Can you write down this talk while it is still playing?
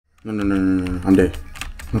No, no, no, no, no, no. I'm dead.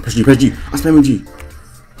 No, press G, press G. I'm spamming G.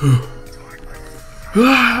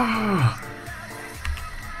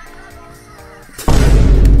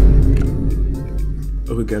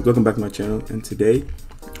 Okay guys, welcome back to my channel, and today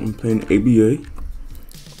I'm playing ABA,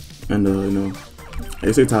 and you know, like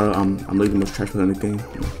I say title, I'm really the most trash player in the game.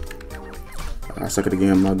 You know, I suck at the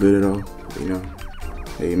game, I'm not good at all. You know,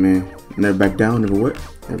 hey man, never back down, never what,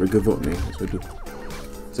 never give up, man. That's what I do.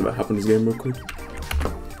 So about hopping this game real quick.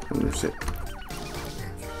 I'm gonna sit.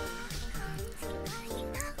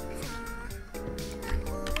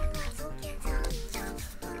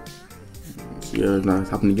 Yeah, now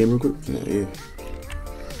hopping the game real quick. Yeah.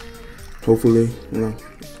 Hopefully, you know,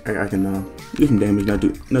 I can do some damage, not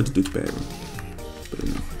too bad, bro. But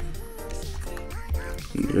you know,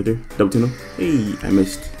 right there, double tunnel. Hey, I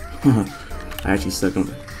missed. I actually suck on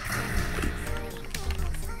that.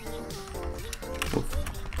 Oh.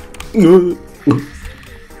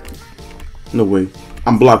 No way.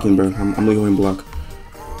 I'm blocking, bro. I'm literally going to block.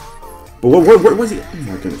 But what was he? Oh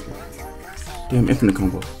my goodness, bro. Damn, infinite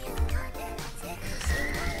combo.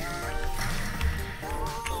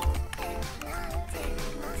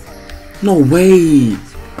 No way!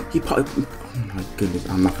 He probably. Oh my goodness,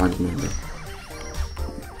 I'm not finding him, bro.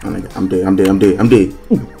 I'm dead. I'm dead. I'm dead.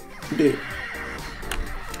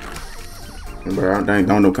 Bro, I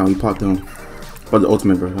don't count. He popped him. But the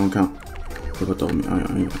ultimate, bro, don't count. Look what the ultimate.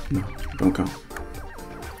 No, don't count.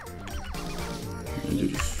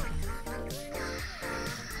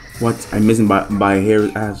 What? I'm missing by a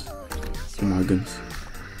hair's ass. Oh my goodness.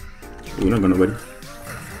 We're not gonna ready.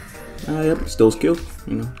 Yep, still skill,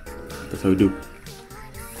 you know. That's how we do.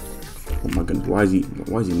 Oh my goodness, why is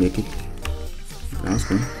he naked? That's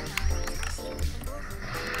funny.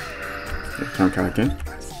 Count again.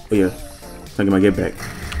 Oh yeah. Trying to get my get back.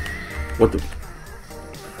 What the?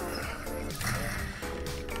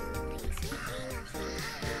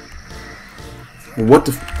 What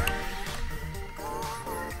the?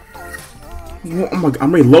 Oh my god,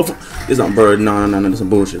 I'm ready to love. This not bro. Nah, this is some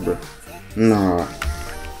bullshit, bro. Nah.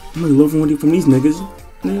 I'm ready to love from these niggas.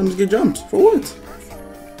 Nigga, I'm just get jumped. For what?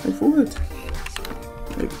 Like, for what?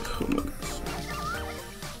 Like, oh my gosh.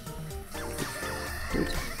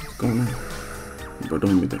 What's going on? Bro,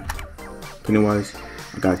 don't hit me there. Pennywise.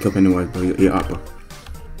 I gotta kill Pennywise, bro. He out, bro.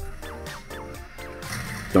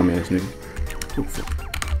 Dumbass nigga. Oh, fuck.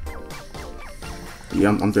 Yeah,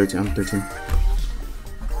 I'm 13. I'm 13.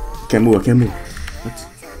 Can't move. I can't move. What?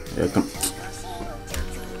 Yeah, come.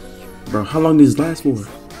 Bro, how long does this last for?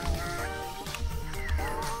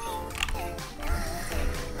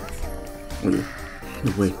 Oh yeah.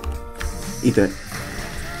 No way. Eat that.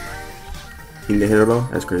 Eating the head at all?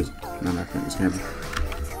 That's crazy. No, no, it's camping.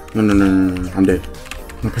 No. I'm dead.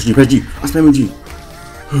 No, press G. I'm spamming G.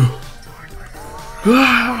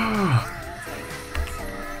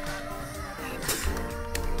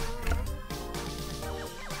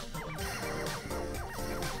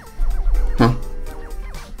 Huh?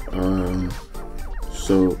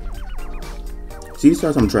 So see, these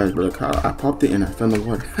shots I'm trash, bro. Like, I popped it and I found the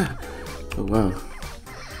water. Oh wow.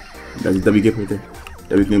 That's a W gameplay there.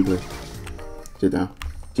 W gameplay. Sit down.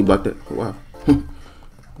 She blocked it. Oh wow.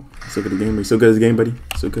 So good at the game, buddy. So good at the game, buddy.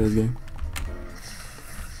 So good at the game.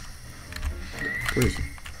 Where is he?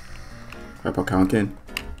 I pop Kyle and Ken.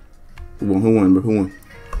 Who won, bro? Who won?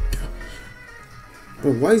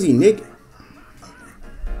 Bro, why is he naked?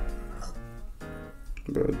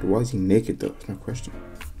 Bro, why is he naked though? That's my question.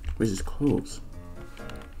 Where's his clothes?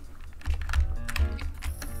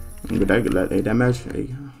 But that match,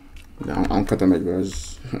 hey, I don't cut that match, bro.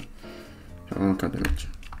 I don't cut that match.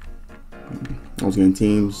 I was getting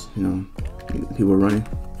teams, you know, people were running,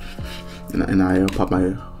 and I popped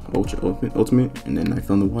my ultimate, and then I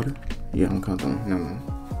fell in the water. Yeah, I don't count that one. No.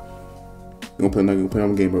 We're gonna play one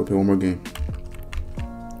more game, bro. Play one more game.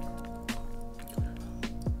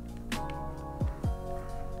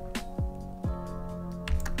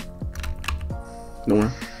 No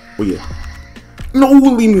one? Oh yeah. No,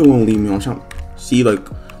 leave me alone. I'm trying. See, like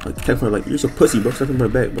text her like you're so pussy, bro. Step my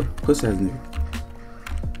back, bro. Pussy ass nigga.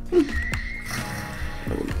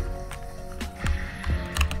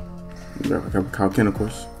 I got Kyle Ken, of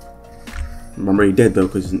course. I'm already dead though,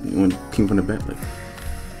 cause when came from the back, like,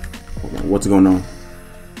 what's going on?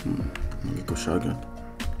 I'm gonna go shotgun.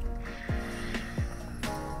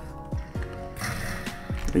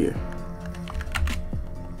 Oh, yeah.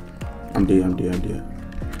 I'm dead.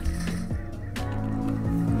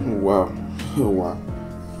 Wow. Oh wow.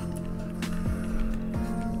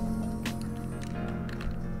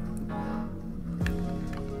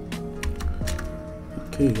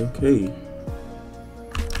 Okay.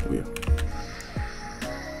 Oh yeah.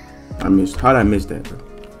 I missed. How did I miss that, bro?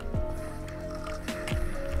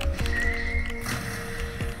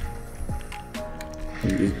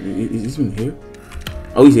 Is he even here?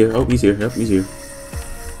 Oh, he's here. Oh, he's here. Yep, he's here.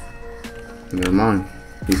 Never mind.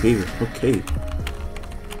 He's here. Okay.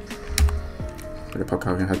 Can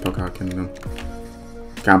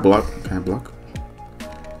I block? Can I block?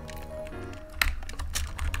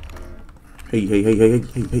 Hey.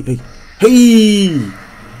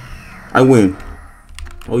 I win.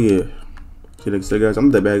 Oh yeah. See guys, I'm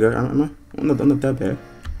not that bad guy. I'm not that bad.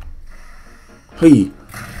 Hey.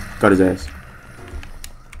 Got his ass.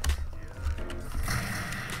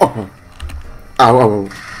 Oh. Ow.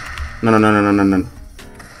 No.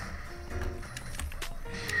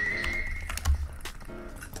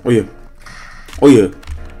 Oh yeah.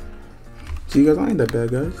 See guys, I ain't that bad,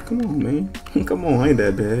 guys. Come on, man. Come on, I ain't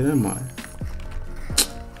that bad, am I?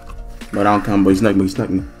 But I don't come, but he snuck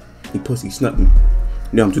me. He pussy snuck me.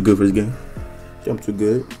 Yeah, I'm too good for this game. Yeah, I'm too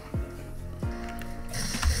good.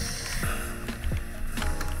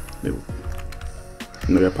 There we go.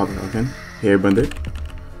 Another pocket again. Here, Bender.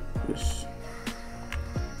 Yes.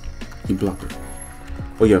 He blocked it.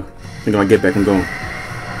 Oh yeah. I think I get back. I'm going.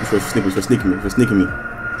 It's for sneaking me.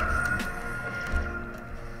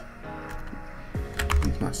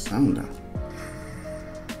 It's my sound down.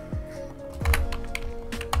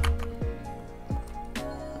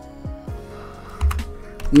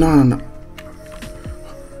 No.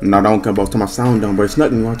 No, don't come back to my sound down, bro. It's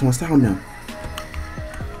nothing. I turn my sound down.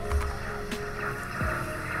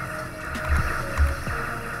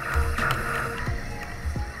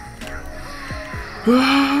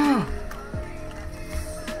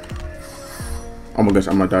 Oh my gosh,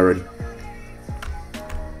 I'm gonna die already.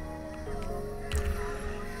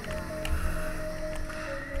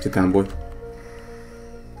 Sit down, boy.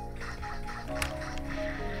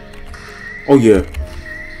 Oh yeah.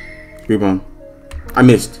 Rebound. I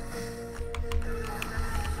missed.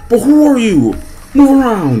 But who are you? Move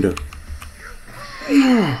around.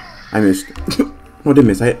 I missed. No, I didn't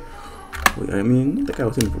miss. I mean, that guy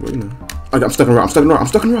was in for, you know. I'm stuck in rock.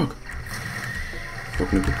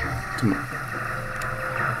 Fucking come on.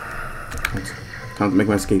 Time to make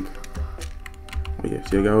my escape. Oh yeah,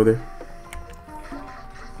 see that guy over there?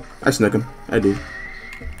 I snuck him. I did.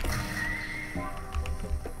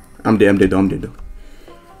 I'm dead though.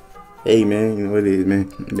 Hey man, you know what it is,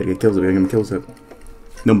 man. I gotta get kills up. I gotta get kills up.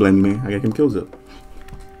 Don't blame me, man. I gotta get him kills up.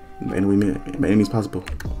 By any means possible.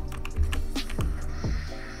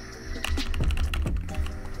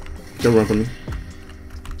 Don't run from me.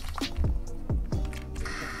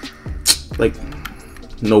 Like,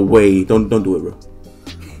 no way. Don't do it, bro.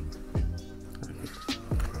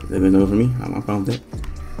 They're gonna know for me. I'm fine with that.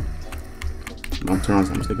 I'm turning on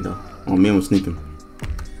something sneaking though. Oh man, I'm sneaking.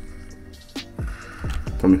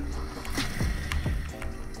 Come here.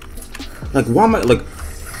 Like, why am I in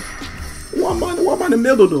the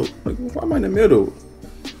middle though? Like, why am I in the middle?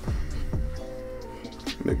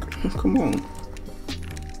 Like, come on.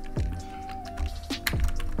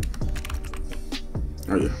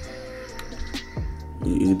 Oh yeah.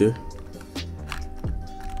 Is he there?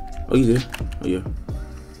 Oh, he's there. Oh yeah.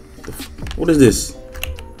 What is this?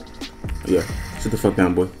 Oh, yeah. Sit the fuck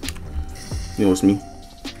down, boy. You know it's me.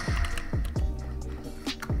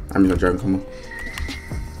 I'm just gonna come on.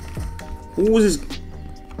 Who is this?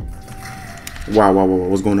 Wow.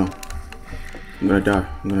 What's going on? I'm gonna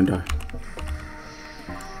die.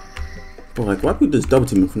 But like, why people just double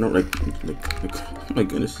team me for not like, oh my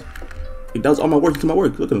goodness. That was all my work. He took my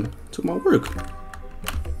work. Look at him. Took my work.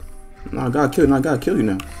 Now I gotta kill you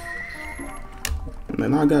now.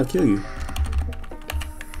 Man, now I gotta kill you.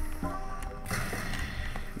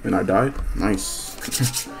 And I died. Nice.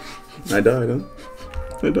 I died, huh?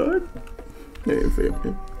 I died. Yeah, fair.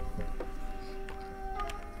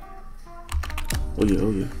 Oh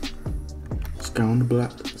yeah. Scout on the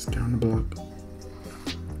block.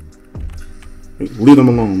 Hey, leave them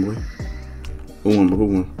alone, boy. Who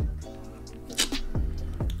won?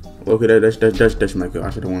 Okay, that's my kill. I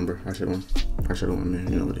should have won, bro. I should have won, man.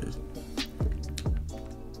 You know what it is.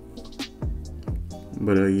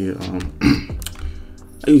 But yeah,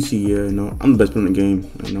 as you see, yeah, you know, I'm the best player in the game.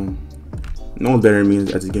 You know, no one better than me at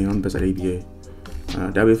this game. I'm the best at ABA.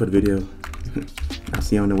 That'll be it for the video. I'll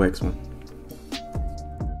see you on the next one.